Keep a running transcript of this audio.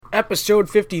Episode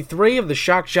 53 of the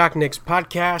Shock Jock Knicks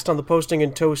podcast on the Posting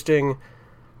and Toasting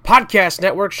Podcast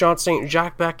Network. Sean St.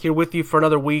 Jacques back here with you for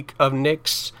another week of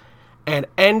Knicks and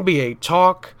NBA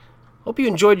talk. Hope you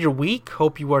enjoyed your week.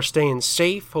 Hope you are staying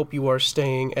safe. Hope you are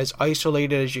staying as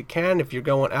isolated as you can if you're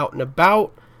going out and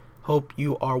about. Hope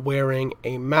you are wearing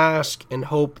a mask and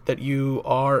hope that you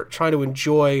are trying to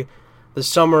enjoy the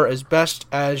summer as best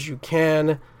as you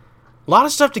can. A lot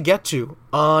of stuff to get to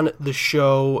on the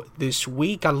show this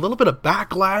week. Got a little bit of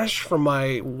backlash from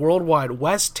my Worldwide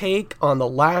West take on the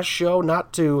last show.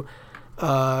 Not to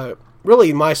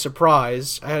really my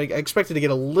surprise. I expected to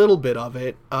get a little bit of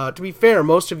it. To be fair,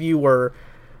 most of you were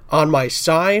on my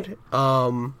side,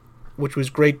 which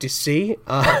was great to see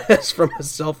from a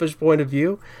selfish point of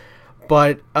view.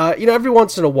 But, every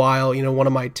once in a while, one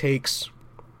of my takes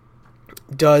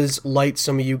does light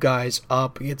some of you guys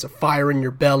up. It's a fire in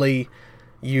your belly.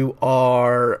 You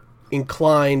are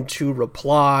inclined to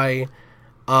reply.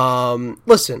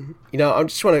 Listen, I'm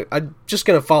just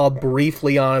gonna follow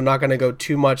briefly on. I'm not gonna go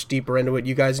too much deeper into it.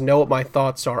 You guys know what my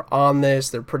thoughts are on this.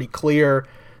 They're pretty clear.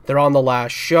 They're on the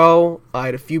last show. I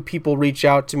had a few people reach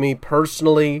out to me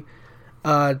personally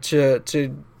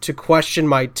to question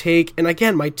my take. And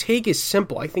again, my take is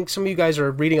simple. I think some of you guys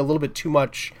are reading a little bit too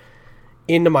much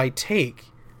into my take.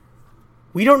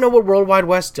 We don't know what Worldwide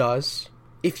West does.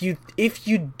 If you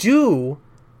do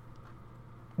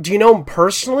you know him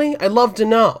personally? I'd love to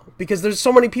know, because there's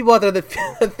so many people out there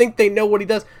that think they know what he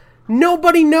does.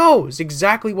 Nobody knows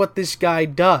exactly what this guy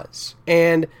does.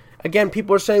 And again,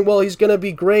 people are saying, well, he's going to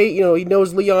be great. He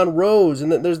knows Leon Rose,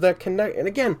 and there's that connect. And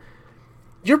again,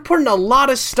 you're putting a lot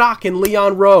of stock in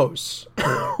Leon Rose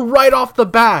right off the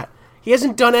bat. He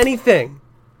hasn't done anything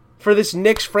for this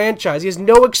Knicks franchise. He has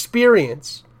no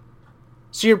experience.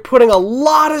 So you're putting a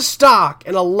lot of stock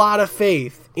and a lot of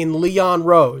faith in Leon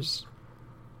Rose.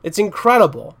 It's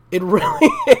incredible. It really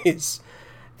is.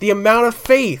 The amount of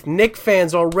faith Knicks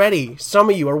fans already, some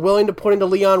of you, are willing to put into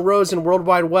Leon Rose and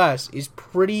Worldwide West is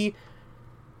pretty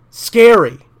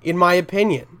scary, in my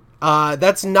opinion.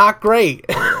 That's not great.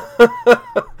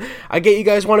 I get you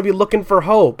guys want to be looking for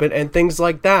hope and things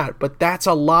like that, but that's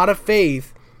a lot of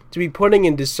faith to be putting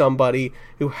into somebody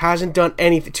who hasn't done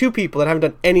anything, two people that haven't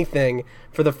done anything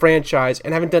for the franchise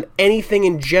and haven't done anything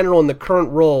in general in the current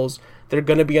roles they're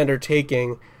going to be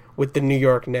undertaking with the New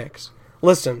York Knicks.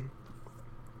 Listen,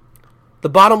 the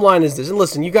bottom line is this, and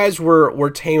listen, you guys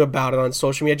were tame about it on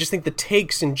social media. I just think the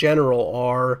takes in general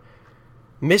are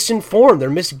misinformed. They're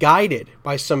misguided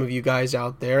by some of you guys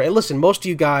out there. And listen, most of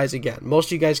you guys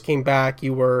came back.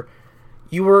 You were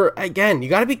again, you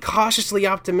got to be cautiously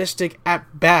optimistic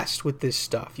at best with this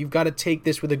stuff. You've got to take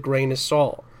this with a grain of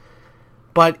salt.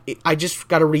 But I just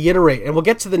got to reiterate, and we'll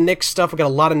get to the Knicks stuff. We've got a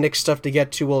lot of Knicks stuff to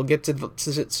get to. We'll get to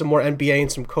some more NBA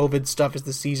and some COVID stuff as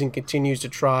the season continues to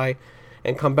try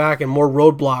and come back, and more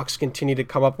roadblocks continue to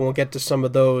come up, and we'll get to some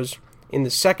of those in the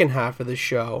second half of the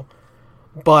show.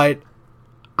 But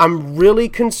I'm really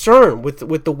concerned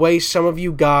with the way some of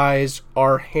you guys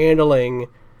are handling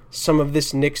some of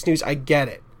this Knicks news. I get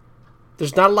it.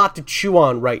 There's not a lot to chew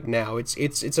on right now.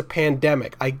 It's a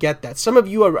pandemic. I get that. Some of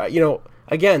you are,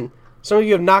 again, some of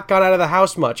you have not got out of the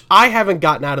house much. I haven't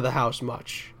gotten out of the house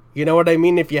much. You know what I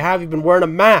mean? If you have, you've been wearing a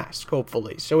mask,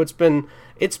 hopefully. So it's been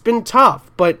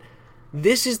tough, but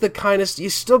this is the kind of,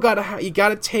 you got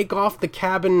to take off the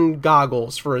cabin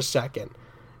goggles for a second.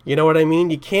 You know what I mean?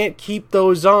 You can't keep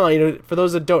those on. For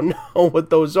those that don't know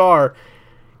what those are,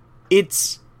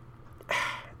 it's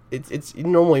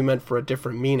normally meant for a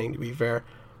different meaning, to be fair.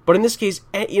 But in this case,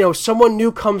 someone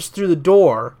new comes through the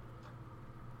door,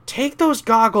 take those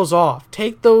goggles off.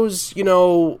 Take those,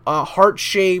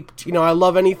 heart-shaped, I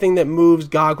love anything that moves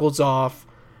goggles off.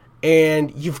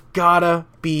 And you've got to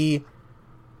be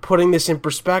putting this in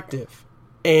perspective.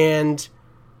 And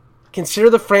consider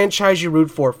the franchise you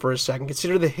root for a second.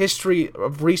 Consider the history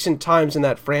of recent times in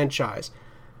that franchise.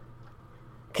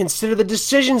 Consider the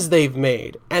decisions they've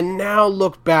made, and now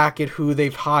look back at who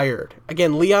they've hired.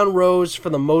 Again, Leon Rose, for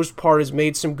the most part, has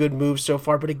made some good moves so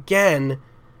far, but again,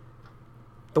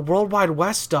 the Worldwide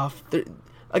West stuff,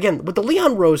 again, with the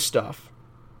Leon Rose stuff,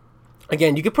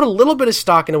 again, you could put a little bit of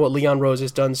stock into what Leon Rose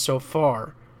has done so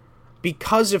far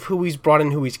because of who he's brought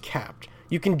in, who he's kept.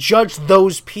 You can judge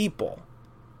those people,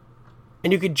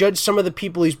 and you could judge some of the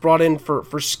people he's brought in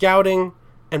for scouting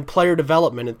and player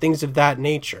development and things of that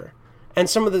nature. And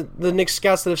some of the Knicks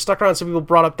scouts that have stuck around, some people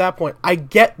brought up that point. I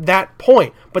get that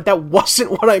point, but that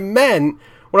wasn't what I meant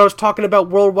when I was talking about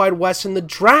Worldwide West in the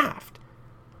draft.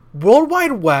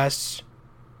 Worldwide West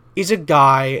is a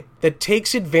guy that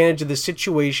takes advantage of the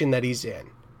situation that he's in.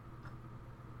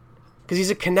 because he's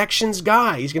a connections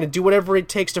guy. He's going to do whatever it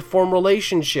takes to form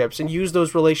relationships and use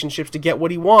those relationships to get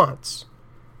what he wants.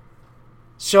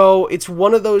 So it's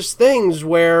one of those things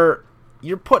where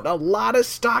you're putting a lot of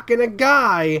stock in a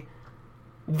guy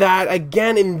that,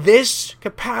 again, in this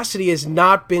capacity has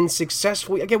not been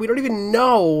successful. Again, we don't even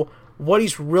know what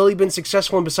he's really been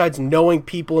successful in besides knowing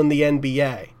people in the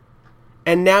NBA.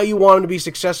 And now you want him to be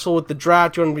successful with the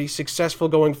draft. You want him to be successful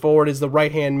going forward as the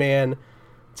right-hand man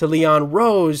to Leon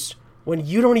Rose when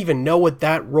you don't even know what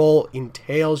that role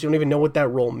entails. You don't even know what that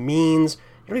role means.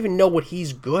 You don't even know what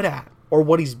he's good at or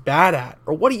what he's bad at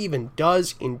or what he even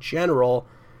does in general.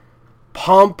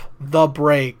 Pump the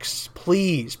brakes.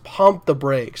 Please, pump the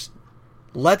brakes.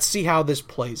 Let's see how this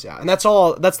plays out. And that's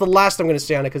all. That's the last I'm going to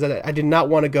say on it because I did not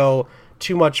want to go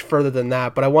too much further than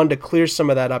that. But I wanted to clear some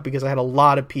of that up because I had a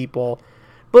lot of people.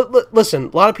 But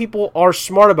listen, a lot of people are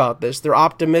smart about this. They're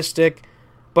optimistic,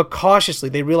 but cautiously.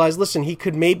 They realize, listen, he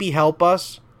could maybe help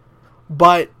us,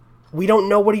 but we don't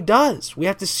know what he does. We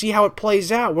have to see how it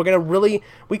plays out.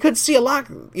 We could see a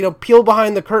lot, peel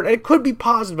behind the curtain. It could be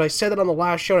positive. I said that on the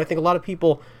last show, and I think a lot of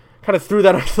people kind of threw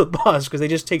that under the bus because they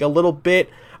just take a little bit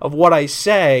of what I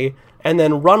say and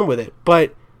then run with it.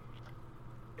 But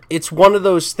it's one of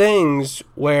those things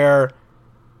where,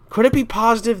 could it be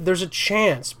positive? There's a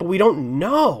chance, but we don't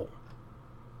know.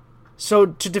 So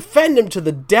to defend him to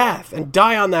the death and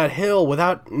die on that hill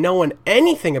without knowing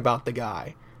anything about the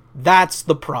guy, that's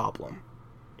the problem.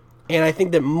 And I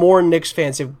think that more Knicks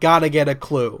fans have got to get a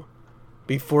clue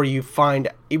before you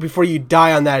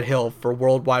die on that hill for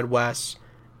Worldwide Wes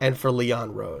and for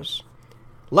Leon Rose.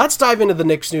 Let's dive into the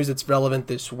Knicks news that's relevant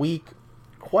this week.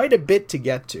 Quite a bit to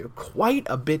get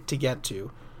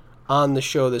to on the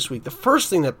show this week. The first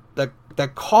thing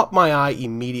that caught my eye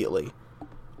immediately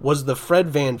was the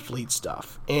Fred VanVleet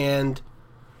stuff. And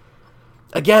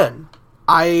again,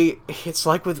 it's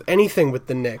like with anything with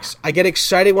the Knicks. I get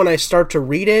excited when I start to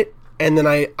read it, and then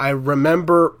I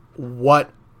remember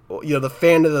what the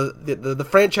fan of the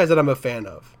franchise that I'm a fan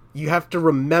of. You have to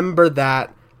remember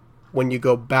that when you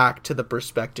go back to the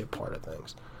perspective part of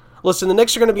things. Listen, the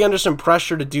Knicks are going to be under some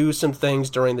pressure to do some things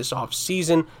during this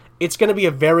offseason. It's going to be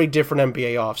a very different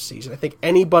NBA offseason. I think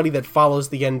anybody that follows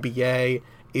the NBA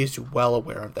is well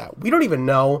aware of that. We don't even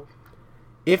know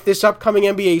if this upcoming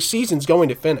NBA season is going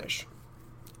to finish.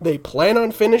 They plan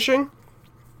on finishing.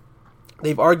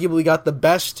 They've arguably got the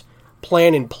best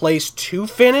plan in place to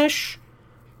finish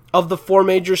of the four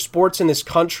major sports in this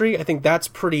country. I think that's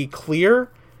pretty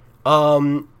clear.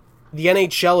 The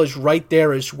NHL is right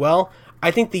there as well.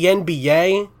 I think the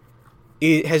NBA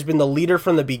has been the leader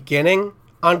from the beginning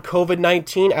on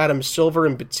COVID-19, Adam Silver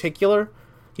in particular.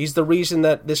 He's the reason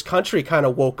that this country kind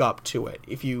of woke up to it,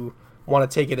 if you want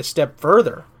to take it a step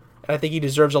further. And I think he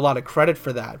deserves a lot of credit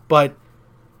for that. But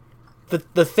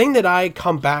the thing that I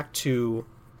come back to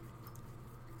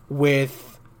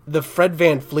with the Fred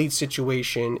VanVleet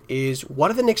situation is,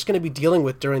 what are the Knicks going to be dealing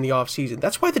with during the offseason?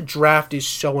 That's why the draft is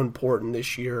so important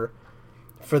this year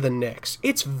for the Knicks.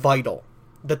 It's vital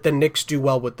that the Knicks do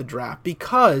well with the draft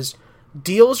because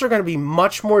deals are going to be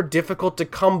much more difficult to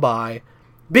come by.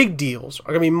 Big deals are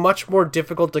going to be much more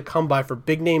difficult to come by for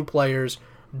big-name players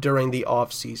during the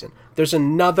offseason. There's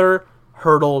another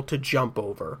hurdle to jump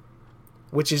over,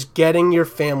 which is getting your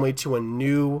family to a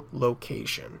new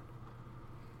location.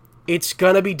 It's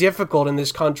going to be difficult in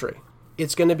this country.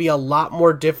 It's going to be a lot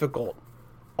more difficult.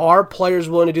 Are players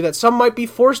willing to do that? Some might be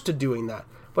forced to doing that.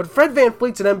 But Fred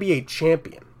VanVleet's an NBA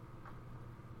champion.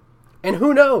 And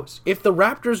who knows? If the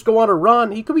Raptors go on a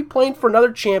run, he could be playing for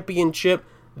another championship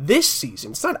this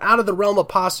season. It's not out of the realm of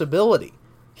possibility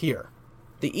here.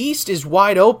 The East is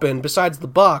wide open besides the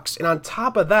Bucks, and on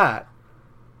top of that,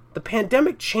 the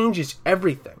pandemic changes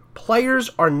everything. Players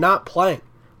are not playing.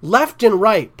 Left and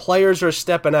right, players are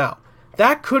stepping out.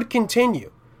 That could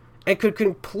continue and could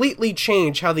completely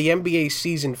change how the NBA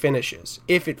season finishes,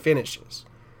 if it finishes.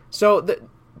 So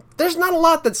there's not a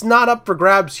lot that's not up for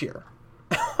grabs here.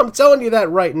 I'm telling you that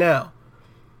right now.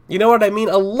 You know what I mean?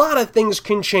 A lot of things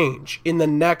can change in the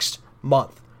next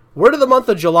month. We're to the month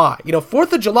of July.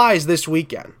 4th of July is this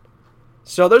weekend.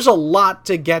 So there's a lot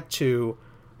to get to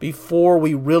before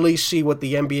we really see what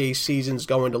the NBA season's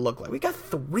going to look like. We got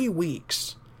 3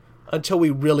 weeks until we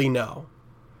really know.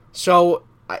 So,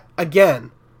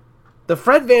 again, the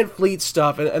Fred VanVleet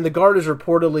stuff, and the guard is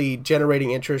reportedly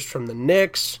generating interest from the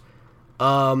Knicks.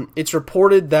 It's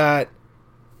reported that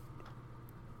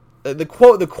the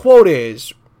quote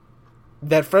is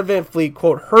that Fred VanVleet,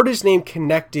 quote, heard his name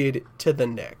connected to the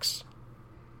Knicks.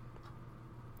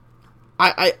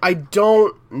 I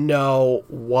don't know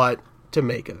what to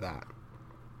make of that.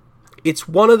 It's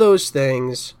one of those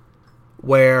things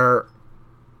where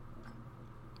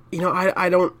I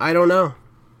don't know.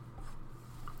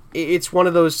 It's one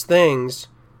of those things,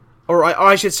 or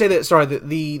I should say that. Sorry,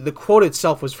 the quote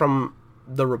itself was from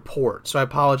the report, so I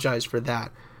apologize for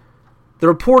that. The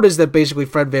report is that basically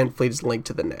Fred VanVleet is linked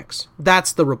to the Knicks.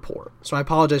 That's the report, so I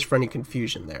apologize for any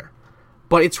confusion there.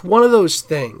 But it's one of those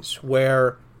things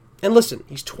where, and listen,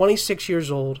 he's 26 years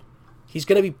old. He's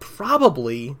going to be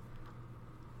probably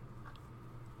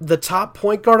the top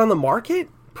point guard on the market.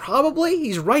 Probably.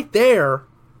 He's right there,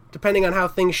 depending on how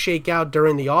things shake out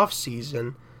during the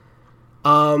offseason.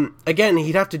 Again,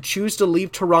 he'd have to choose to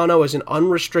leave Toronto as an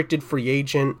unrestricted free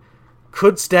agent.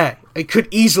 Could stay. It could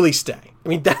easily stay. I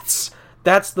mean, that's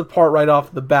the part right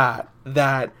off the bat,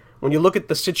 that when you look at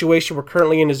the situation we're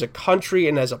currently in as a country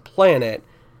and as a planet,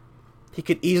 he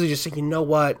could easily just say, you know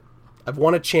what? I've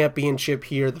won a championship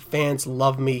here. The fans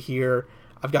love me here.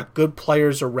 I've got good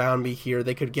players around me here.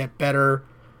 They could get better.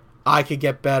 I could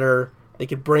get better. They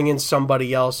could bring in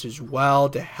somebody else as well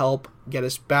to help get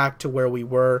us back to where we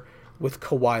were with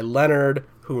Kawhi Leonard.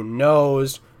 Who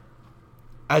knows?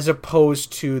 As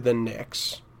opposed to the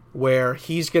Knicks, where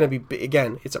he's going to be,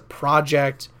 again, it's a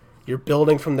project. You're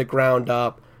building from the ground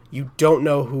up. You don't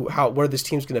know where this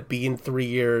team's going to be in 3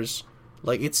 years.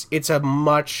 Like, it's a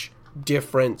much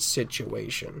different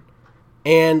situation.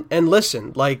 And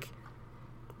listen, like,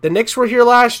 the Knicks were here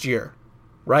last year,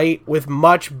 right, with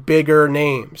much bigger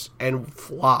names and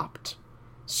flopped.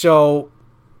 So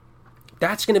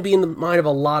that's going to be in the mind of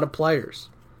a lot of players.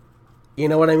 You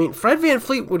know what I mean? Fred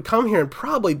VanVleet would come here and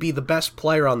probably be the best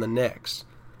player on the Knicks.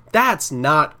 That's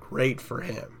not great for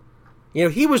him. You know,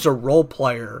 he was a role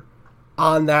player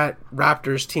on that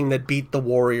Raptors team that beat the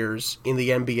Warriors in the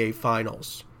NBA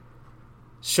Finals.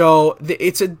 So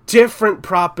it's a different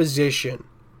proposition.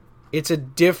 It's a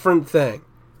different thing.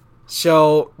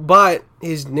 So, but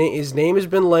his name has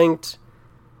been linked.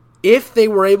 If they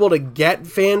were able to get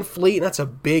VanVleet, and that's a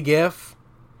big if,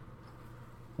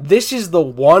 this is the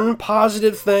one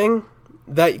positive thing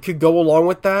that could go along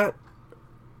with that.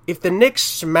 If the Knicks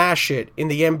smash it in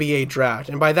the NBA draft,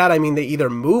 and by that I mean they either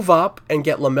move up and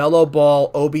get LaMelo Ball,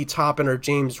 Obi Toppin, or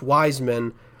James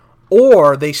Wiseman,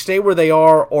 or they stay where they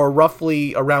are or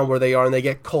roughly around where they are and they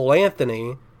get Cole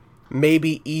Anthony,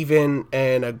 maybe even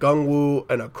an Okongwu,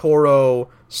 an Okoro,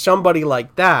 somebody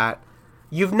like that,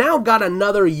 you've now got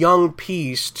another young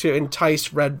piece to entice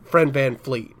Fred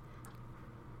VanVleet.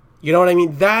 You know what I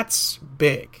mean? That's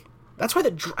big. That's why,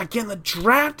 the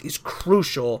draft is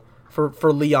crucial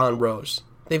for Leon Rose.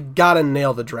 They've got to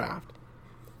nail the draft.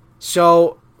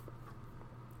 So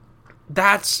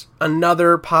that's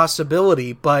another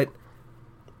possibility. But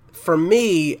for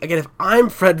me, again, if I'm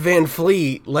Fred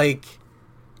VanVleet, like,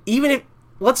 even if,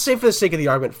 let's say for the sake of the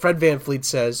argument, Fred VanVleet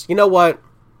says, you know what?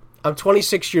 I'm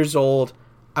 26 years old.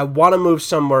 I want to move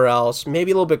somewhere else,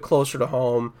 maybe a little bit closer to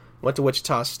home. Went to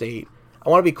Wichita State. I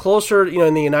want to be closer,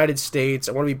 in the United States.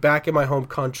 I want to be back in my home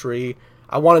country.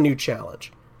 I want a new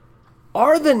challenge.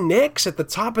 Are the Knicks at the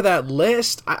top of that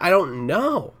list? I don't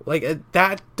know. Like,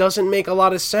 that doesn't make a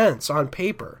lot of sense on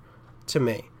paper to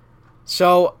me.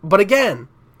 So, but again,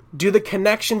 do the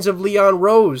connections of Leon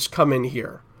Rose come in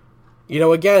here?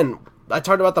 Again, I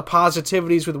talked about the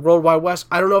positivities with World Wide Wes.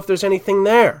 I don't know if there's anything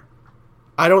there.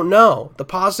 I don't know. The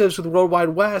positives with World Wide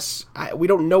Wes, we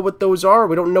don't know what those are.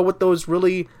 We don't know what those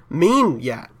really mean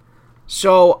yet.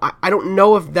 So I don't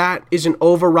know if that is an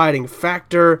overriding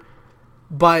factor,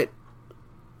 but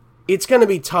it's going to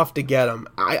be tough to get them.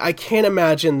 I can't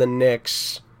imagine the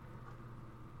Knicks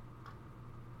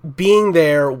being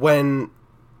there when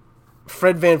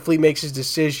Fred VanVleet makes his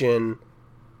decision,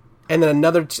 and then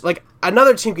another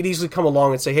team could easily come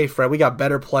along and say, hey, Fred, we got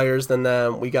better players than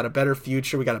them. We got a better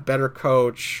future. We got a better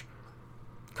coach.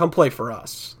 Come play for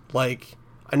us. Like,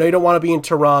 I know you don't want to be in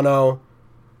Toronto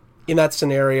in that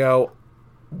scenario.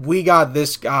 We got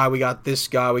this guy. We got this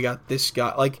guy. We got this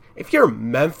guy. Like, if you're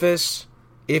Memphis,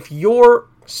 if you're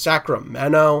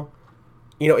Sacramento,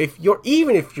 if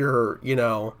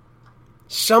you're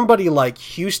somebody like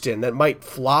Houston that might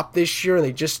flop this year and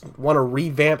they just want to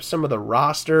revamp some of the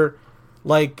roster,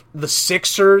 like the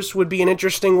Sixers would be an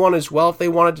interesting one as well if they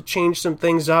wanted to change some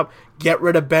things up, get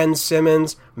rid of Ben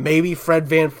Simmons, maybe Fred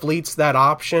VanVleet's that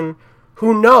option.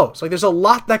 Who knows? Like, there's a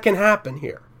lot that can happen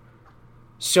here.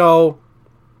 So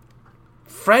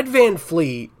Fred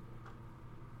VanVleet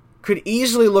could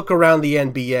easily look around the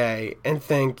NBA and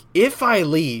think, if I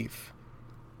leave,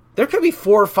 there could be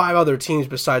 4 or 5 other teams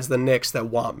besides the Knicks that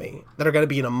want me, that are going to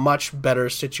be in a much better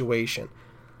situation.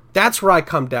 That's where I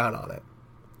come down on it.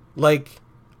 Like,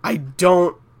 I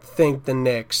don't think the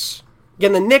Knicks...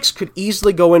 Again, the Knicks could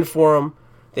easily go in for him.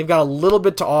 They've got a little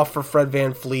bit to offer Fred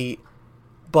VanVleet,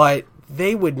 but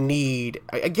they would need,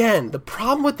 again, the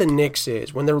problem with the Knicks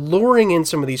is when they're luring in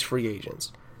some of these free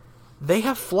agents, they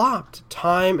have flopped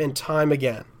time and time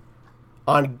again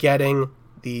on getting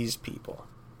these people.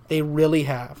 They really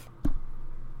have.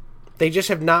 They just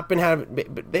have not been having...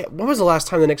 When was the last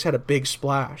time the Knicks had a big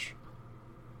splash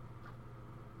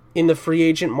in the free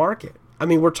agent market? I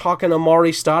mean, we're talking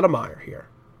Amari Stoudemire here,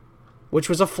 which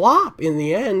was a flop in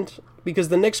the end because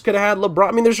the Knicks could have had LeBron.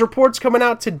 I mean, there's reports coming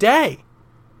out today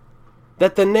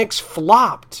that the Knicks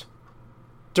flopped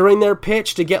during their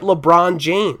pitch to get LeBron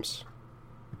James.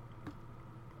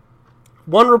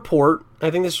 One report,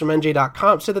 I think this is from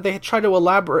NJ.com, said that they had tried to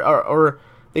elaborate, or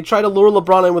they tried to lure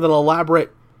LeBron in with an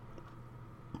elaborate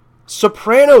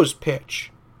Sopranos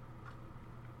pitch.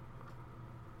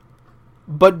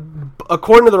 But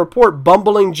according to the report,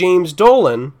 bumbling James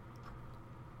Dolan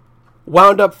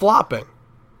wound up flopping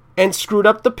and screwed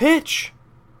up the pitch.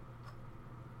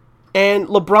 And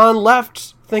LeBron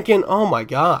left thinking, "Oh my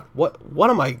God, what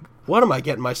am I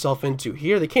getting myself into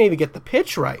here? They can't even get the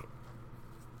pitch right."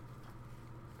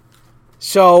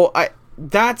 So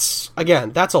that's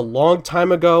a long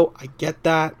time ago. I get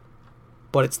that,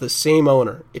 but it's the same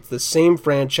owner, it's the same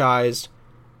franchise,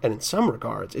 and in some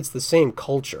regards, it's the same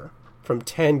culture from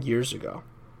 10 years ago.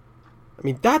 I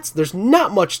mean, there's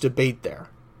not much debate there.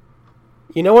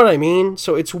 You know what I mean?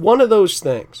 So it's one of those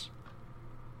things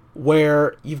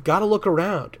where you've got to look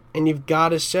around and you've got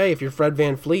to say, if you're Fred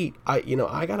VanVleet,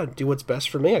 I got to do what's best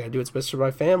for me. I got to do what's best for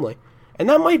my family. And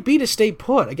that might be to stay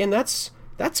put. Again, that's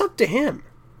up to him.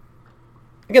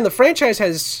 Again, the franchise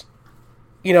has,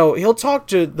 he'll talk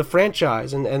to the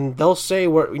franchise and they'll say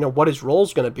what his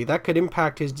role's going to be. That could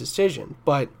impact his decision.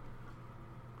 But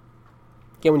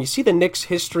again, when you see the Knicks'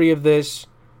 history of this,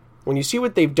 when you see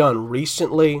what they've done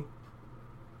recently,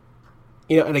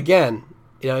 and again,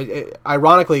 it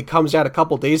ironically comes out a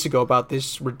couple days ago about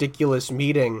this ridiculous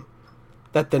meeting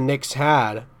that the Knicks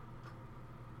had,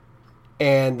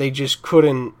 and they just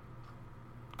couldn't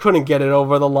get it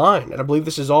over the line. And I believe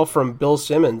this is all from Bill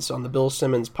Simmons on the Bill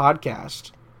Simmons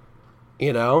podcast,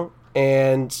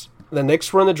 and the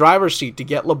Knicks were in the driver's seat to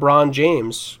get LeBron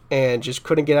James and just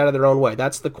couldn't get out of their own way.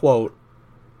 That's the quote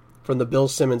from the Bill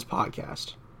Simmons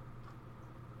podcast.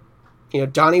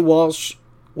 Donnie Walsh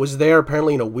was there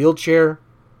apparently in a wheelchair.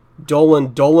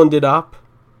 Dolaned it up.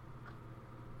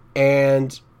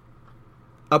 And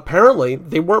apparently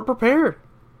they weren't prepared.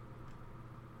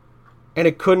 And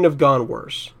it couldn't have gone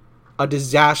worse. A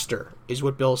disaster is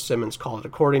what Bill Simmons called it,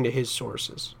 according to his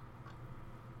sources.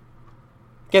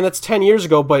 Again, that's 10 years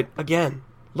ago, but again,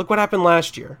 look what happened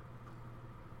last year.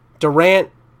 Durant,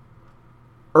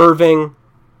 Irving,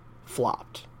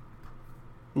 flopped.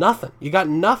 Nothing. You got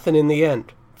nothing in the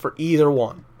end for either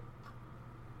one.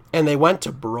 And they went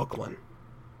to Brooklyn.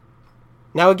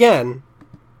 Now again,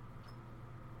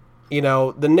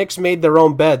 the Knicks made their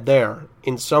own bed there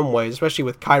in some ways, especially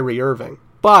with Kyrie Irving.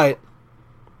 But,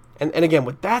 and again,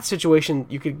 with that situation,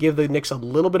 you could give the Knicks a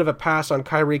little bit of a pass on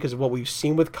Kyrie because of what we've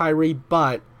seen with Kyrie.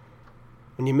 But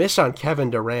when you miss on Kevin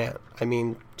Durant,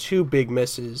 2 big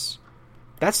misses,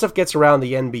 that stuff gets around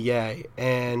the NBA.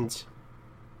 And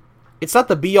it's not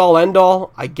the be-all,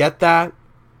 end-all. I get that.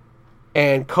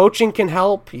 And coaching can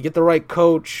help. You get the right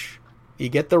coach. You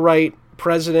get the right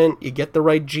president. You get the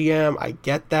right GM. I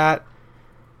get that.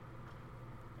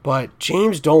 But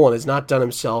James Dolan has not done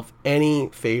himself any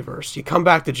favors. You come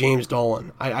back to James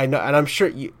Dolan. I know, and I'm sure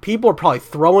people are probably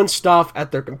throwing stuff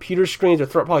at their computer screens. They're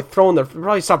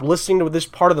probably stopped listening to this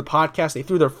part of the podcast. They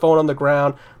threw their phone on the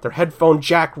ground. Their headphone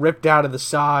jack ripped out of the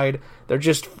side. They're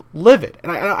just livid.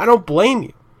 And I don't blame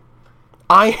you.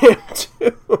 I am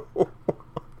too.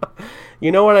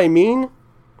 You know what I mean?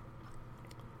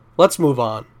 Let's move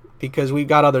on because we've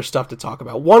got other stuff to talk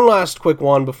about. One last quick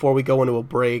one before we go into a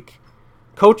break.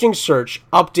 Coaching search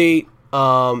update.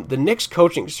 The Knicks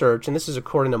coaching search, and this is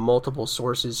according to multiple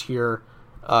sources here,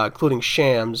 including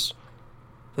Shams.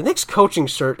 The Knicks coaching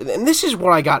search, and this is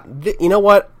what I got. You know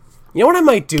what I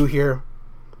might do here?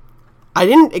 I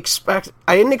didn't expect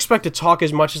to talk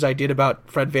as much as I did about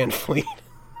Fred VanVleet.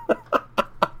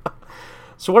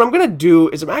 So what I'm going to do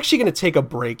is I'm actually going to take a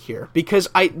break here because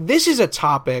this is a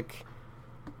topic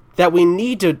that we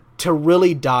need to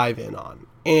really dive in on.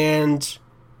 And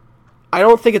I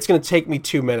don't think it's going to take me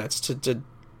 2 minutes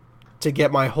to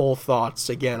get my whole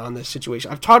thoughts again on this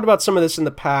situation. I've talked about some of this in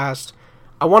the past.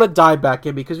 I want to dive back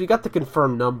in because we got the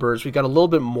confirmed numbers. We got a little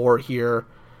bit more here.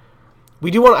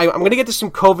 I'm going to get to some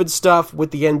COVID stuff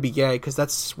with the NBA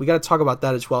because we got to talk about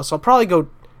that as well. So I'll probably go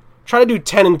try to do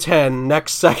 10 and 10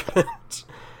 next segment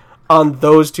on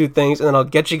those two things, and then I'll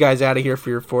get you guys out of here for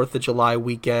your 4th of July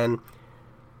weekend.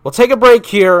 We'll take a break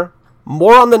here.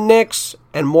 More on the Knicks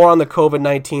and more on the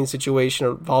COVID-19 situation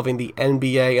involving the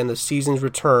NBA and the season's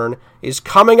return is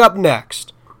coming up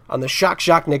next on the Shock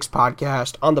Shock Knicks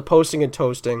podcast on the Posting and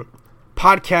Toasting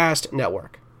Podcast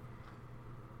Network.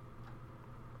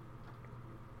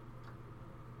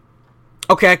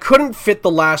 Okay, I couldn't fit the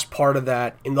last part of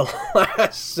that in the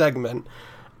last segment,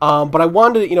 but I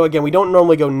wanted to, again, we don't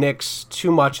normally go Knicks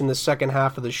too much in the second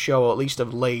half of the show, at least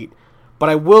of late, but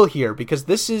I will here because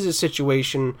this is a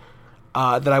situation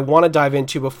that I want to dive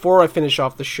into before I finish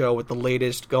off the show with the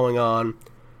latest going on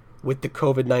with the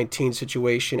COVID-19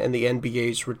 situation and the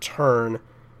NBA's return.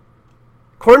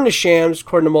 According to Shams,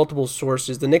 according to multiple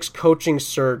sources, the Knicks coaching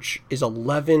search is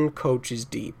 11 coaches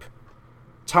deep.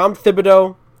 Tom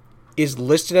Thibodeau is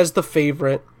listed as the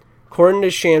favorite. According to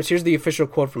Shams, here's the official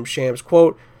quote from Shams,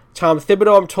 quote, Tom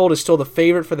Thibodeau, I'm told, is still the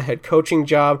favorite for the head coaching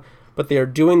job, but they are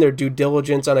doing their due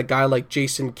diligence on a guy like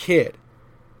Jason Kidd.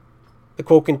 The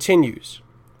quote continues,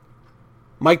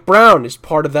 Mike Brown is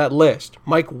part of that list.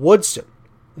 Mike Woodson.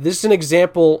 This is an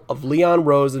example of Leon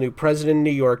Rose, the new president of New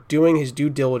York, doing his due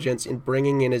diligence in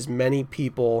bringing in as many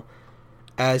people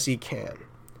as he can.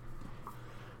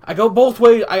 I go both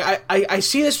ways. I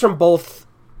see this from both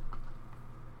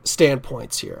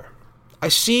standpoints here. I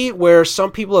see where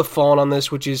some people have fallen on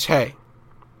this, which is, hey,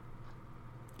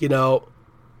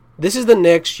 this is the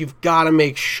Knicks. You've got to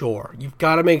make sure. You've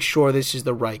got to make sure this is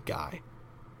the right guy.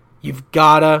 You've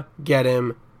got to get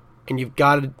him, and you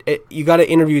got to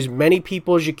interview as many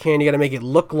people as you can. You got to make it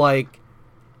look like,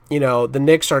 the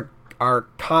Knicks are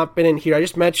competent here. I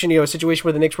just mentioned, a situation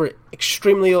where the Knicks were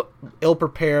extremely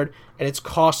ill-prepared, and it's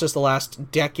cost us the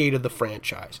last decade of the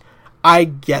franchise. I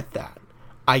get that.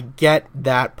 I get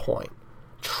that point.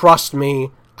 Trust me,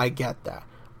 I get that.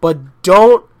 But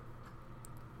don't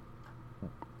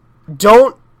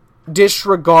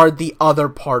disregard the other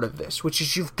part of this, which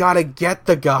is you've got to get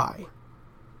the guy.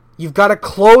 You've got to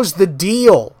close the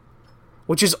deal,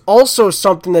 which is also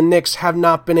something the Knicks have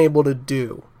not been able to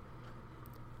do.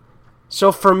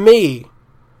 So for me,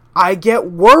 I get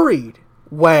worried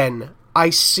when I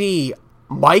see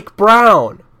Mike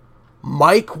Brown,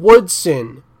 Mike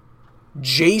Woodson,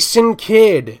 Jason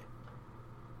Kidd,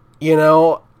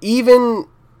 even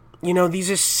these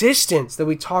assistants that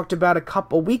we talked about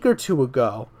a week or two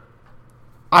ago.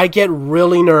 I get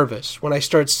really nervous when I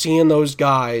start seeing those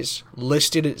guys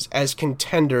listed as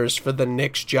contenders for the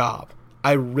Knicks job.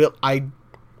 I'm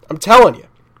telling you.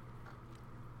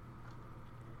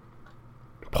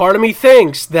 Part of me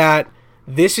thinks that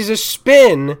this is a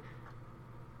spin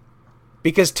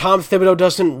because Tom Thibodeau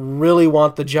doesn't really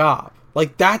want the job.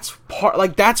 That's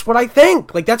what I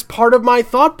think. That's part of my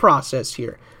thought process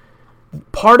here.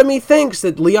 Part of me thinks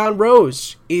that Leon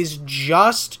Rose is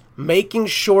just making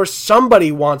sure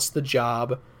somebody wants the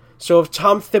job. So if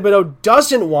Tom Thibodeau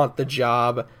doesn't want the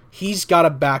job, he's got a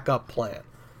backup plan.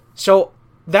 So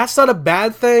that's not a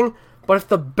bad thing, but if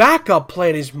the backup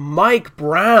plan is Mike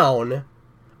Brown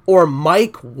or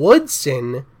Mike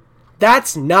Woodson,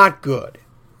 that's not good.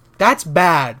 That's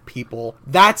bad, people.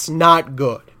 That's not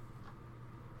good.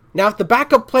 Now, if the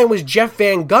backup plan was Jeff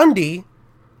Van Gundy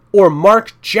or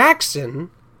Mark Jackson,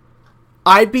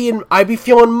 I'd be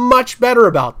feeling much better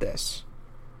about this.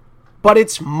 But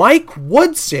it's Mike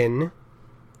Woodson,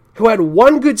 who had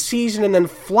one good season and then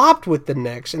flopped with the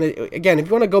Knicks. And again, if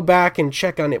you want to go back and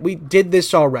check on it, we did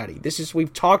this already.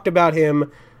 We've talked about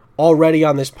him already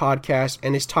on this podcast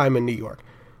and his time in New York.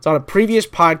 It's on a previous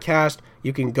podcast.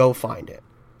 You can go find it.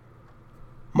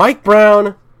 Mike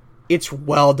Brown, it's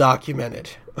well documented.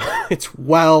 It's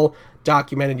well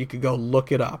documented. You could go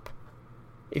look it up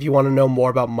if you want to know more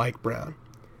about Mike Brown.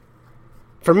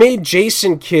 For me,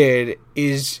 Jason Kidd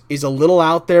is a little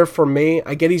out there for me.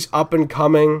 I get he's up and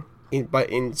coming, but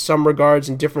in some regards,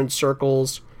 in different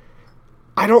circles.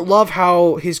 I don't love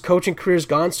how his coaching career's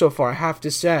gone so far, I have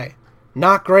to say.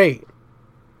 Not great.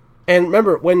 And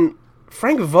remember, when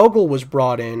Frank Vogel was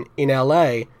brought in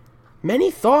LA, many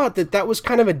thought that was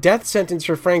kind of a death sentence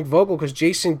for Frank Vogel because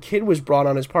Jason Kidd was brought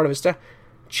on as part of his staff.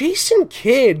 Jason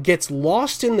Kidd gets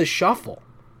lost in the shuffle.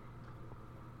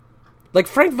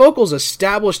 Frank Vogel's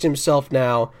established himself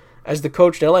now as the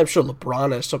coach in LA. I'm sure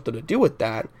LeBron has something to do with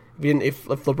that. If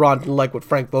LeBron didn't like what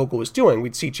Frank Vogel was doing,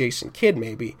 we'd see Jason Kidd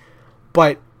maybe.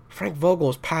 But Frank Vogel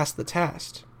has passed the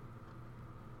test.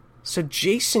 So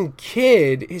Jason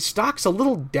Kidd, his stock's a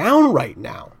little down right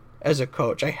now as a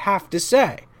coach, I have to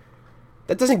say.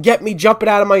 That doesn't get me jumping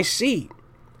out of my seat.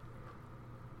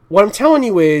 What I'm telling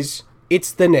you is,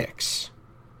 it's the Knicks.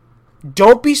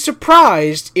 Don't be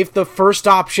surprised if the first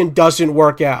option doesn't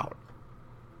work out.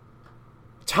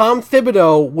 Tom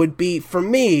Thibodeau would be, for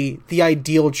me, the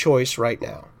ideal choice right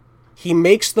now. He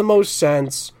makes the most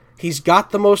sense. He's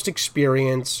got the most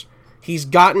experience. He's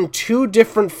gotten 2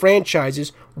 different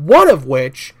franchises, one of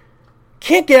which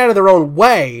can't get out of their own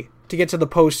way to get to the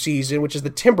postseason, which is the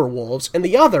Timberwolves, and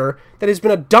the other that has been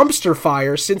a dumpster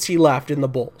fire since he left in the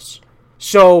Bulls.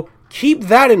 So keep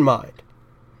that in mind.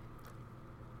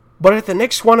 But if the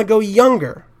Knicks want to go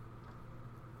younger,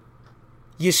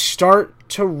 you start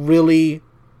to really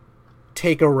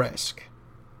take a risk.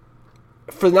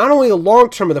 For not only the long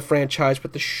term of the franchise,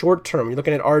 but the short term. You're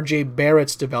looking at R.J.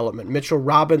 Barrett's development, Mitchell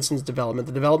Robinson's development,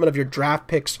 the development of your draft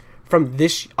picks from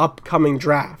this upcoming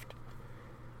draft.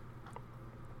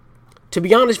 To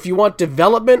be honest, if you want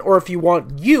development or if you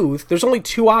want youth, there's only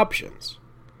 2 options.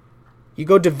 You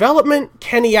go development,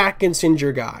 Kenny Atkinson's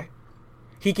your guy.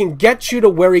 He can get you to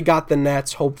where he got the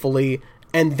Nets, hopefully,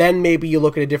 and then maybe you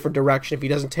look at a different direction if he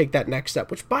doesn't take that next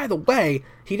step, which, by the way,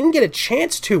 he didn't get a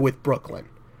chance to with Brooklyn.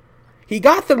 He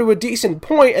got them to a decent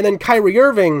point, and then Kyrie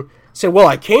Irving said, well,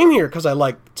 I came here because I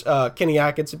liked Kenny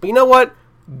Atkinson, but you know what?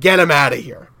 Get him out of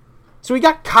here. So we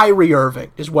got Kyrie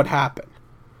Irving is what happened.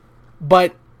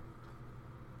 But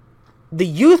the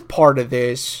youth part of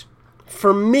this,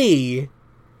 for me,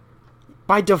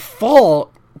 by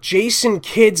default, Jason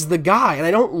Kidd's the guy, and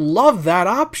I don't love that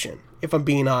option, if I'm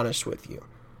being honest with you.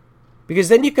 Because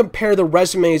then you compare the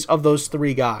resumes of those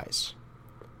 3 guys.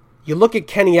 You look at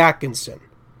Kenny Atkinson.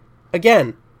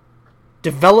 Again,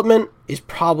 development is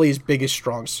probably his biggest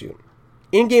strong suit.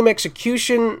 In-game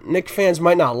execution, Knicks fans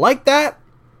might not like that.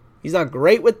 He's not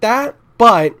great with that,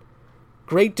 but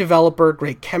great developer,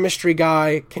 great chemistry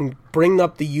guy, can bring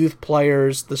up the youth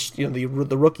players,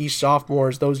 the rookies,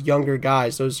 sophomores, those younger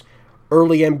guys, those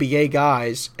early NBA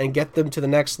guys, and get them to the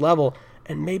next level,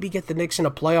 and maybe get the Knicks in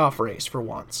a playoff race for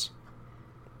once.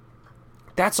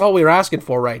 That's all we're asking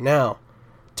for right now.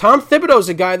 Tom Thibodeau's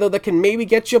a guy, though, that can maybe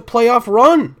get you a playoff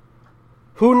run.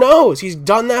 Who knows? He's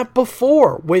done that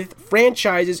before with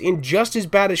franchises in just as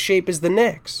bad a shape as the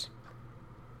Knicks.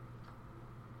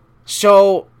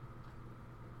 So,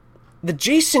 the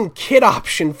Jason Kidd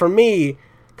option for me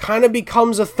kind of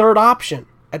becomes a third option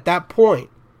at that point.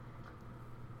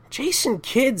 Jason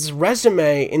Kidd's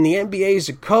resume in the NBA as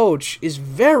a coach is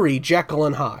very Jekyll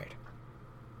and Hyde.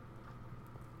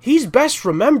 He's best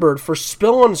remembered for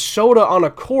spilling soda on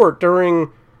a court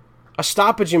during a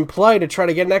stoppage in play to try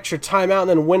to get an extra timeout and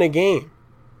then win a game.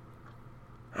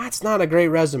 That's not a great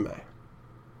resume.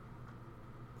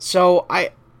 So,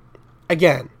 I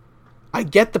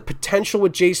get the potential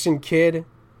with Jason Kidd.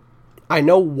 I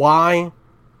know why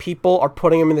people are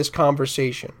putting him in this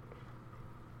conversation.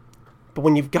 But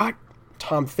when you've got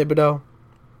Tom Thibodeau,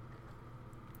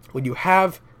 when you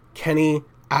have Kenny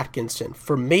Atkinson,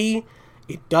 for me,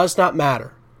 it does not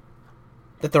matter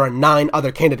that there are 9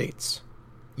 other candidates.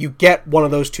 You get one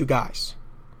of those 2 guys.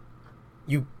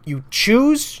 You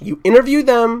choose, you interview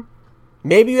them,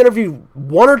 maybe you interview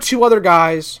 1 or 2 other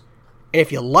guys, and if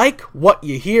you like what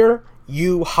you hear,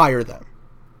 you hire them.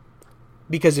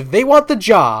 Because if they want the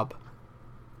job,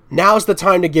 now's the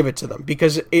time to give it to them.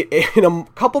 Because in a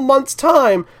couple months'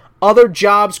 time, other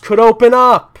jobs could open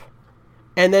up.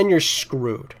 And then you're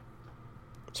screwed.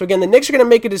 So again, the Knicks are going to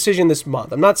make a decision this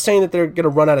month. I'm not saying that they're going to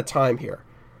run out of time here.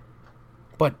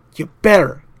 But you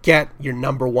better get your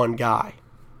number 1 guy.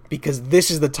 Because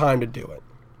this is the time to do it.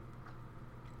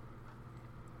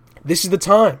 This is the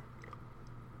time.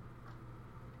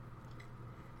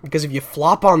 Because if you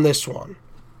flop on this one,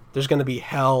 there's going to be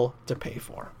hell to pay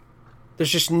for.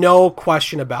 There's just no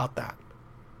question about that.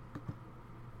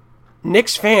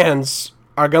 Knicks fans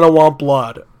are going to want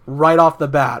blood right off the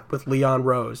bat with Leon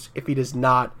Rose if he does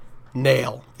not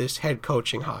nail this head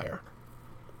coaching hire.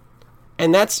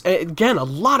 And that's, again, a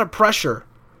lot of pressure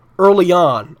early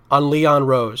on Leon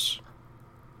Rose.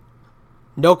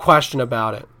 No question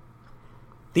about it.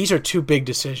 These are 2 big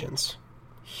decisions.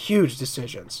 Huge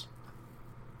decisions.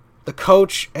 The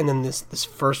coach and then this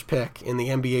first pick in the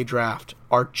NBA draft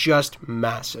are just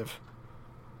massive.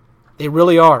 They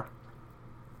really are.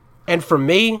 And for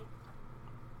me,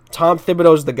 Tom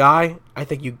Thibodeau's the guy. I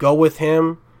think you go with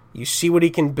him, you see what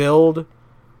he can build,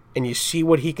 and you see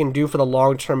what he can do for the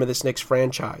long term of this Knicks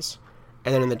franchise.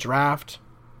 And then in the draft,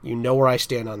 you know where I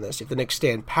stand on this. If the Knicks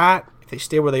stand pat, if they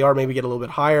stay where they are, maybe get a little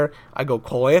bit higher, I go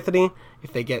Cole Anthony.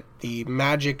 If they get the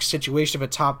magic situation of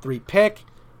a top 3 pick,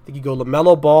 I think you go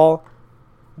LaMelo Ball.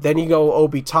 Then you go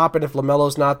Obi Toppin if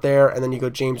LaMelo's not there, and then you go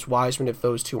James Wiseman if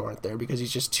those 2 aren't there, because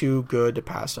he's just too good to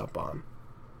pass up on.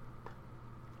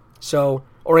 So,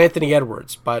 or Anthony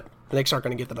Edwards, but the Knicks aren't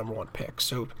going to get the number 1 pick,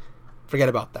 so forget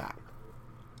about that.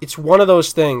 It's one of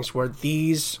those things where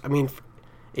these,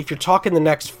 if you're talking the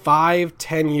next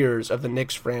 5-10 years of the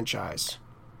Knicks franchise,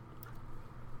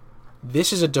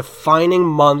 This is a defining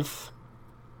month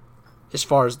as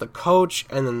far as the coach,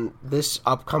 and then this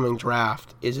upcoming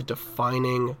draft is a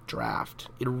defining draft.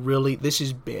 This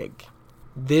is big.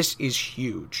 This is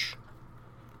huge.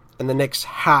 And the Knicks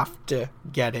have to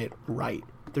get it right.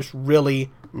 There's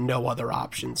really no other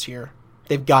options here.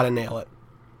 They've got to nail it.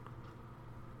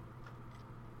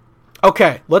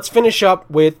 Okay, let's finish up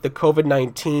with the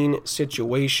COVID-19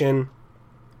 situation.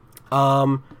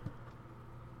 Because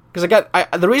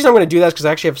the reason I'm going to do that is because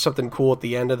I actually have something cool at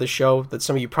the end of the show that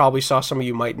some of you probably saw, some of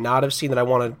you might not have seen, that I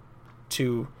wanted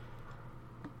to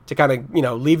kind of,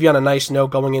 leave you on a nice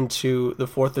note going into the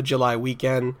 4th of July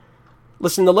weekend.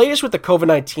 Listen, the latest with the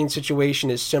COVID-19 situation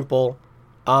is simple.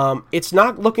 It's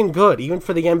not looking good, even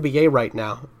for the NBA right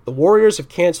now. The Warriors have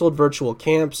canceled virtual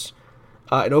camps.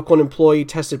 An Oakland employee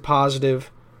tested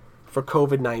positive for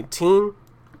COVID-19.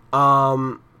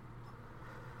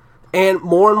 And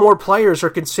more players are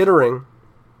considering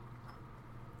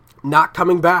not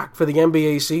coming back for the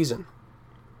NBA season.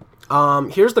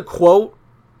 Here's the quote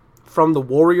from the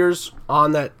Warriors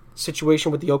on that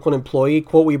situation with the Oakland employee.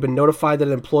 Quote, "We've been notified that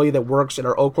an employee that works in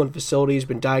our Oakland facility has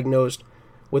been diagnosed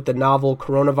with the novel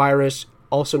coronavirus,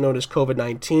 also known as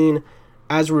COVID-19.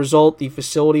 As a result, the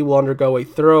facility will undergo a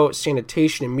thorough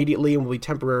sanitation immediately and will be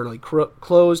temporarily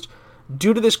closed.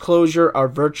 Due to this closure, our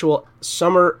virtual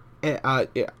summer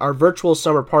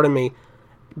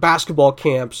basketball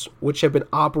camps, which have been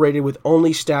operated with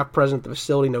only staff present at the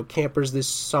facility, no campers this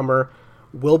summer,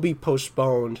 will be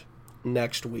postponed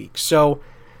next week." So,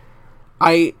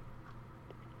 it's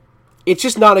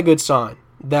just not a good sign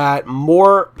that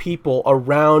more people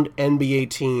around NBA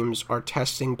teams are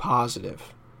testing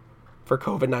positive for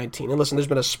COVID-19. And listen, there's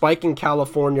been a spike in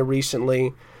California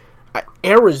recently.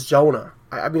 Arizona.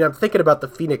 I'm thinking about the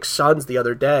Phoenix Suns the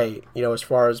other day, as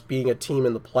far as being a team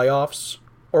in the playoffs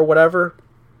or whatever.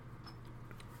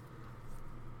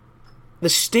 The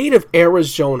state of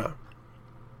Arizona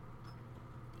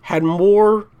had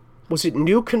more, was it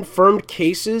new confirmed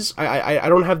cases? I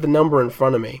don't have the number in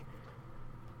front of me.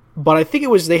 But I think it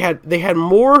was they had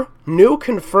more new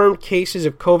confirmed cases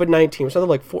of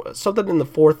COVID-19, something in the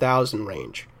 4,000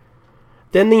 range,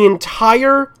 than the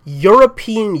entire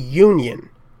European Union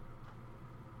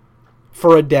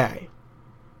for a day.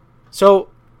 So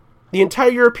the entire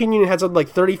European Union had something like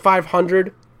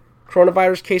 3,500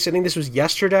 coronavirus cases. I think this was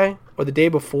yesterday or the day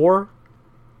before.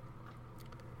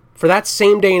 For that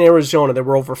same day in Arizona, there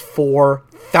were over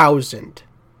 4,000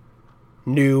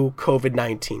 new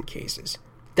COVID-19 cases.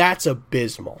 That's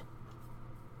abysmal.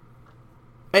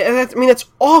 That's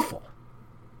awful.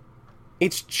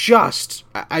 It's just,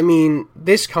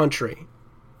 this country,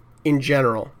 in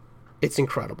general, it's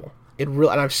incredible. And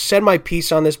I've said my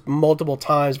piece on this multiple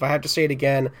times. If I have to say it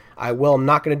again, I will. I'm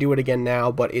not going to do it again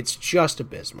now, but it's just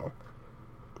abysmal.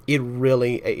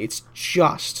 It's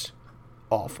just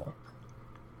awful.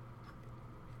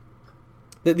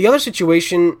 The other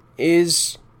situation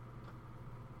is,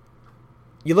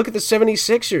 you look at the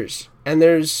 76ers, and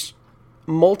there's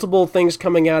multiple things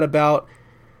coming out about,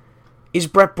 is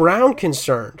Brett Brown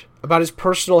concerned about his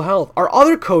personal health? Are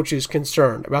other coaches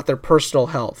concerned about their personal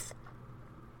health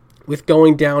with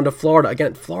going down to Florida?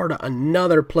 Again, Florida,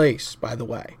 another place, by the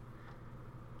way,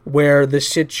 where the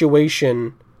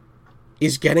situation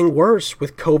is getting worse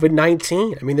with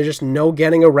COVID-19. There's just no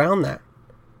getting around that.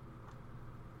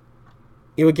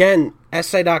 Again,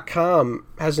 SI.com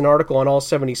has an article on all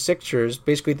 76ers,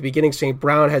 basically at the beginning saying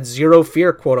Brown had zero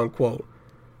fear, quote unquote,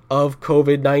 of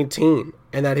COVID-19,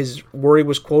 and that his worry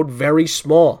was, quote, very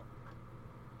small.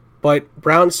 But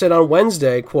Brown said on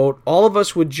Wednesday, quote, "All of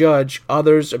us would judge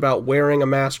others about wearing a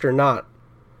mask or not.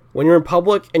 When you're in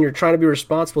public and you're trying to be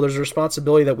responsible, there's a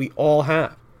responsibility that we all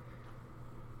have.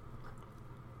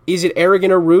 Is it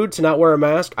arrogant or rude to not wear a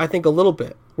mask? I think a little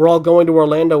bit. We're all going to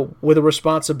Orlando with a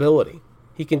responsibility."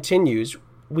 He continues,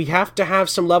 "We have to have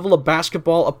some level of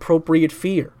basketball appropriate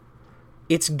fear.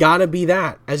 It's got to be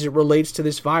that as it relates to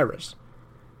this virus.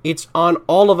 It's on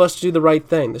all of us to do the right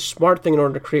thing, the smart thing, in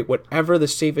order to create whatever the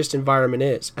safest environment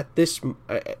is." At this,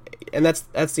 and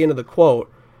that's the end of the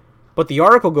quote. But the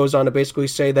article goes on to basically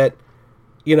say that,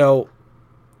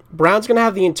 Brown's going to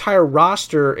have the entire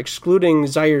roster, excluding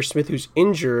Zaire Smith, who's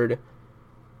injured.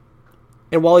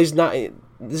 And while he's not,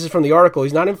 this is from the article,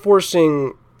 he's not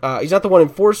enforcing. He's not the one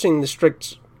enforcing the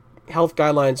strict health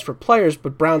guidelines for players,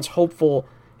 but Brown's hopeful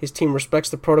his team respects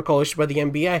the protocol issued by the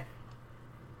NBA.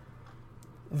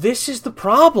 This is the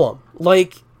problem.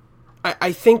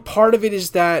 I think part of it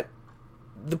is that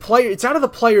it's out of the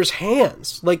players'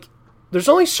 hands. There's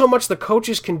only so much the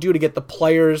coaches can do to get the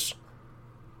players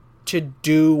to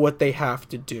do what they have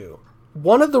to do.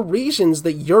 one of the reasons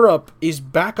that Europe is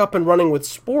back up and running with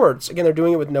sports, again, they're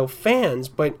doing it with no fans,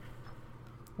 but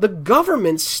the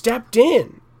government stepped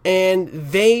in and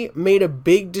they made a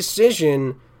big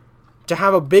decision to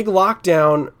have a big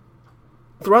lockdown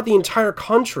throughout the entire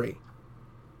country.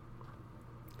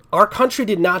 Our country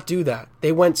did not do that.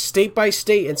 They went state by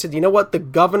state and said, you know what, the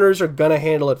governors are going to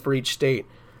handle it for each state.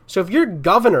 So if your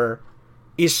governor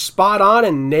is spot on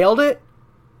and nailed it,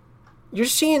 you're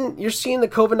seeing the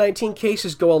COVID-19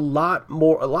 cases go a lot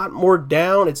more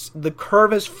down. The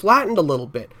curve has flattened a little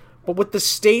bit. But with the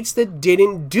states that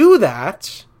didn't do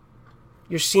that,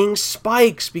 you're seeing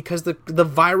spikes because the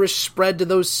virus spread to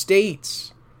those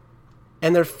states.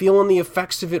 And they're feeling the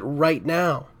effects of it right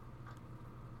now.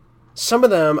 Some of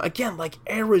them, again, like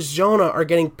Arizona, are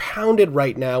getting pounded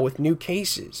right now with new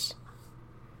cases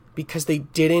because they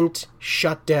didn't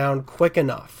shut down quick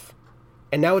enough.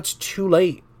 And now it's too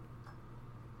late.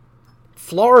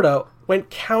 Florida went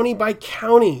county by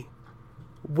county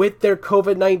with their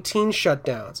COVID-19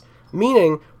 shutdowns,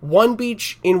 meaning one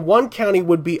beach in one county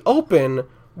would be open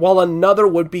while another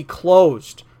would be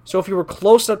closed. So if you were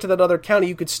close enough to that other county,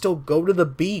 you could still go to the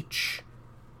beach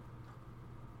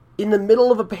in the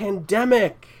middle of a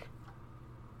pandemic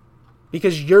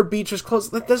because your beach was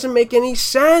closed. That doesn't make any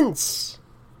sense.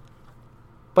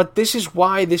 But this is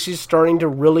why this is starting to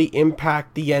really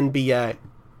impact the NBA.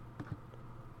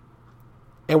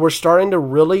 And it's starting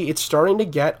to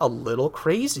get a little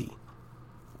crazy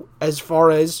as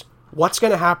far as what's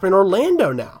going to happen in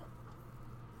Orlando now.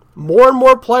 More and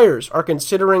more players are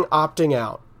considering opting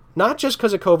out, not just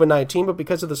because of COVID-19, but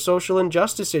because of the social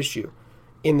injustice issue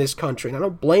in this country. And I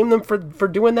don't blame them for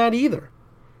doing that either.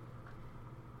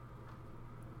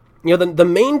 You know, the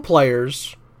main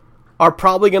players are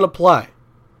probably going to play.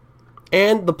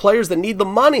 And the players that need the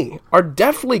money are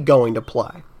definitely going to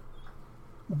play.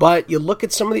 But you look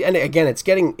at some of and again, it's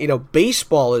getting,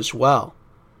 baseball as well.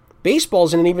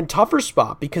 Baseball's in an even tougher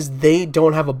spot because they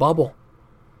don't have a bubble.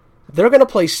 They're going to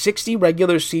play 60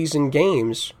 regular season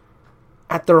games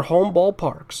at their home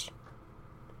ballparks.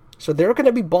 So there are going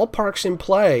to be ballparks in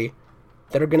play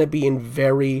that are going to be in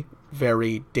very,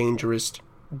 very dangerous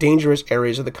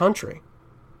areas of the country.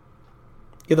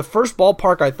 Yeah, the first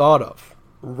ballpark I thought of,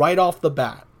 right off the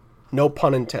bat, no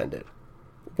pun intended,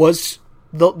 was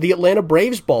the Atlanta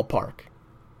Braves ballpark.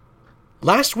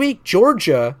 Last week,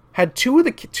 Georgia had two of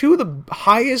the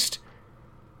highest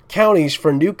counties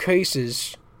for new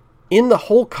cases in the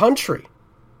whole country.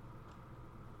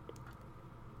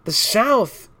 The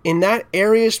South, in that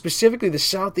area specifically, the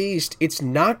Southeast, it's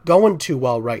not going too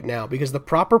well right now because the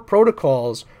proper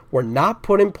protocols were not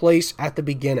put in place at the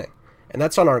beginning. And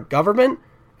that's on our government,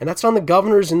 and that's on the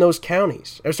governors in those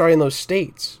counties, in those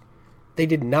states. They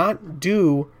did not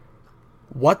do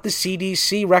what the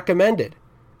CDC recommended,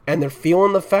 and they're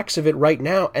feeling the effects of it right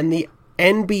now. And the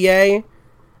NBA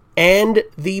and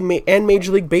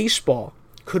Major League Baseball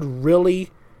could really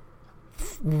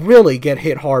get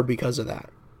hit hard because of that.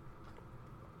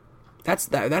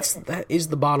 That is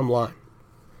the bottom line.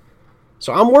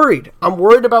 So I'm worried. I'm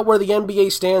worried about where the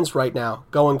NBA stands right now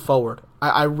going forward.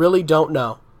 I really don't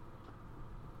know.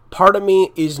 Part of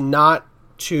me is not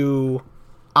too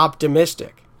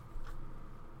optimistic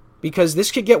because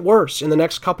this could get worse in the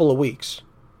next couple of weeks.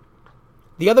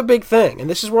 The other big thing, and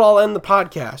this is where I'll end the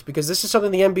podcast because this is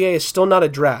something the NBA has still not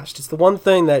addressed. It's the one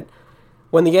thing that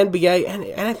when the NBA,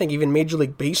 and I think even Major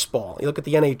League Baseball, you look at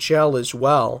the NHL as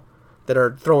well, that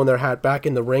are throwing their hat back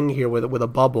in the ring here with a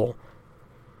bubble.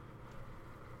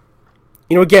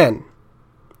 Again,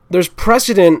 there's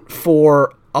precedent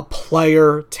for a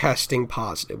player testing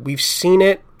positive. We've seen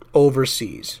it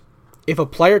overseas. If a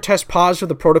player tests positive,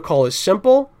 the protocol is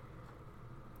simple.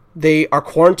 They are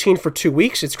quarantined for 2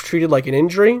 weeks. It's treated like an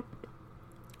injury.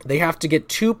 They have to get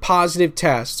 2 negative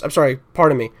tests for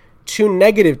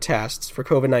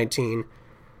COVID-19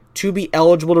 to be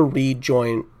eligible to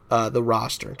rejoin the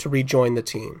roster, to rejoin the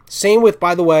team. Same with,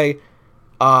 by the way,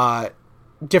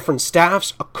 different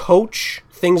staffs, a coach,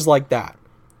 things like that.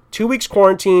 2 weeks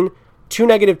quarantine, 2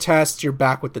 negative tests, you're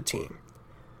back with the team.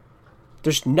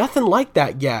 There's nothing like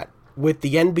that yet with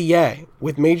the NBA,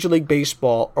 with Major League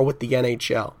Baseball, or with the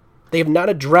NHL. They have not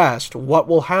addressed what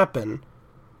will happen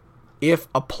if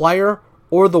a player,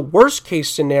 or the worst case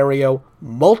scenario,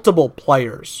 multiple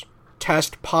players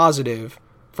test positive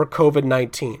for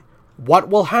COVID-19. What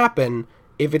will happen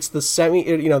if it's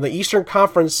the Eastern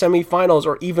Conference semifinals,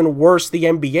 or even worse, the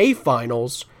NBA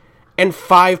finals, and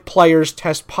 5 players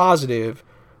test positive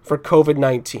for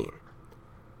COVID-19?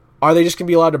 Are they just going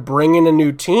to be allowed to bring in a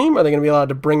new team? Are they going to be allowed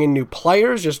to bring in new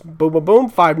players? Just boom, boom, boom,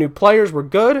 5 new players, we're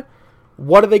good?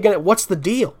 What's the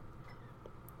deal?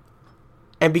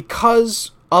 And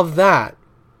because of that,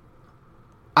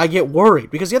 I get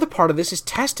worried. Because the other part of this is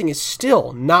testing is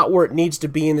still not where it needs to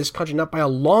be in this country, not by a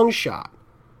long shot.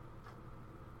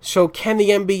 So can the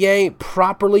NBA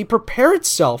properly prepare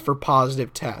itself for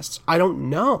positive tests? I don't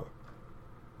know.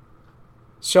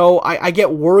 So I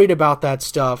get worried about that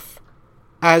stuff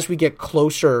as we get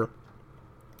closer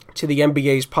to the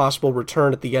NBA's possible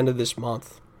return at the end of this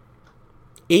month.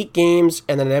 8 games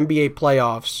and then an NBA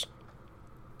playoffs.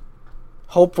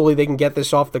 Hopefully they can get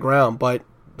this off the ground, but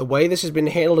the way this has been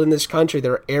handled in this country,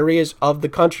 there are areas of the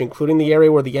country, including the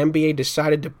area where the NBA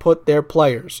decided to put their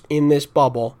players in this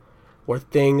bubble, where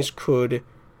things could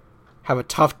have a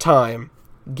tough time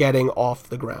getting off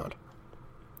the ground.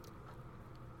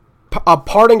 A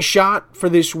parting shot for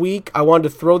this week, I wanted to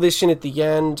throw this in at the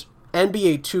end.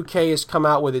 NBA 2K has come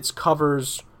out with its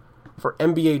covers for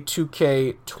NBA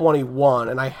 2K21,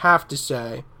 and I have to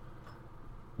say,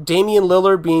 Damian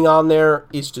Lillard being on there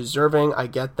is deserving, I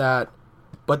get that,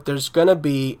 but there's going to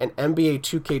be an NBA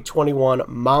 2K21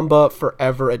 Mamba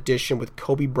Forever edition with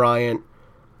Kobe Bryant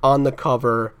on the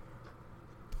cover.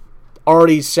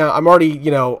 I'm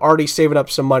already saving up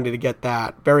some money to get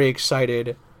that. Very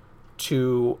excited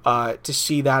to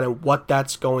see that and what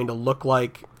that's going to look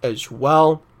like as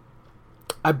well.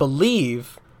 I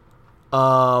believe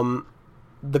the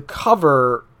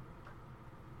cover.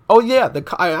 Oh yeah,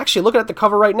 I actually looking at the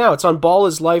cover right now. It's on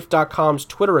ballislife.com's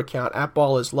Twitter account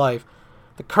 @ballislife.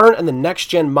 The current and the next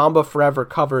gen Mamba Forever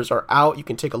covers are out. You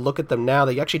can take a look at them now.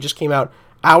 They actually just came out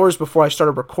hours before I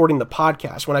started recording the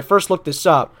podcast. When I first looked this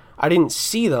up, I didn't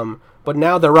see them, but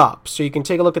now they're up. So you can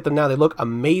take a look at them now. They look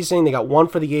amazing. They got one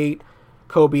for the 8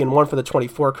 Kobe and one for the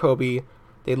 24 Kobe.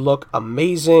 They look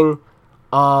amazing.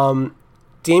 Damian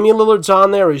Lillard's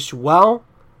on there as well.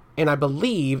 And I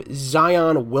believe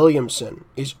Zion Williamson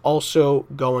is also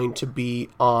going to be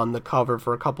on the cover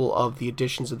for a couple of the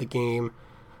editions of the game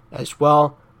as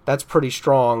well. That's pretty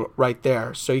strong right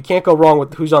there. So you can't go wrong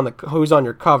with who's on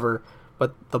your cover.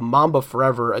 But the Mamba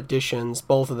Forever editions,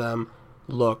 both of them,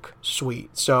 look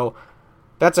sweet. So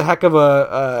that's a heck of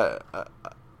a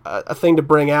thing to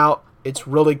bring out. It's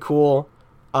really cool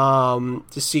to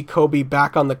see Kobe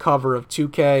back on the cover of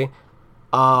 2K.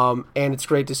 And it's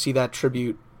great to see that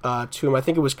tribute to him. I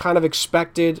think it was kind of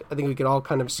expected. I think we could all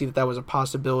kind of see that was a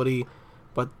possibility.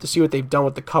 But to see what they've done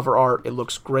with the cover art, it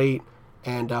looks great.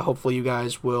 And hopefully you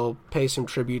guys will pay some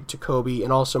tribute to Kobe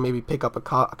and also maybe pick up a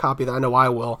copy that I know I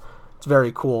will. It's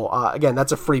very cool. Again,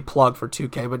 that's a free plug for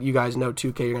 2K, but you guys know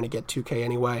 2K, you're going to get 2K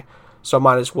anyway. So I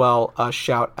might as well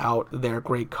shout out their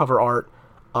great cover art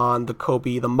on the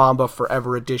Kobe, the Mamba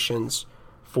Forever editions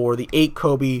for the 8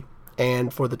 Kobe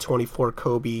and for the 24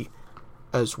 Kobe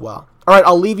as well. All right,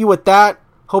 I'll leave you with that.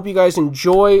 Hope you guys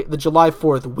enjoy the July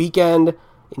 4th weekend.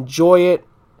 Enjoy it.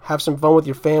 Have some fun with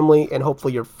your family and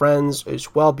hopefully your friends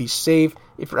as well. Be safe.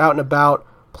 If you're out and about,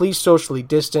 please socially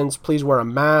distance. Please wear a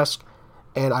mask.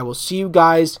 And I will see you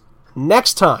guys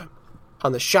next time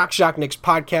on the Shock Knicks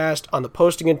podcast on the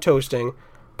Posting and Toasting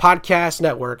Podcast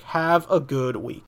Network. Have a good week.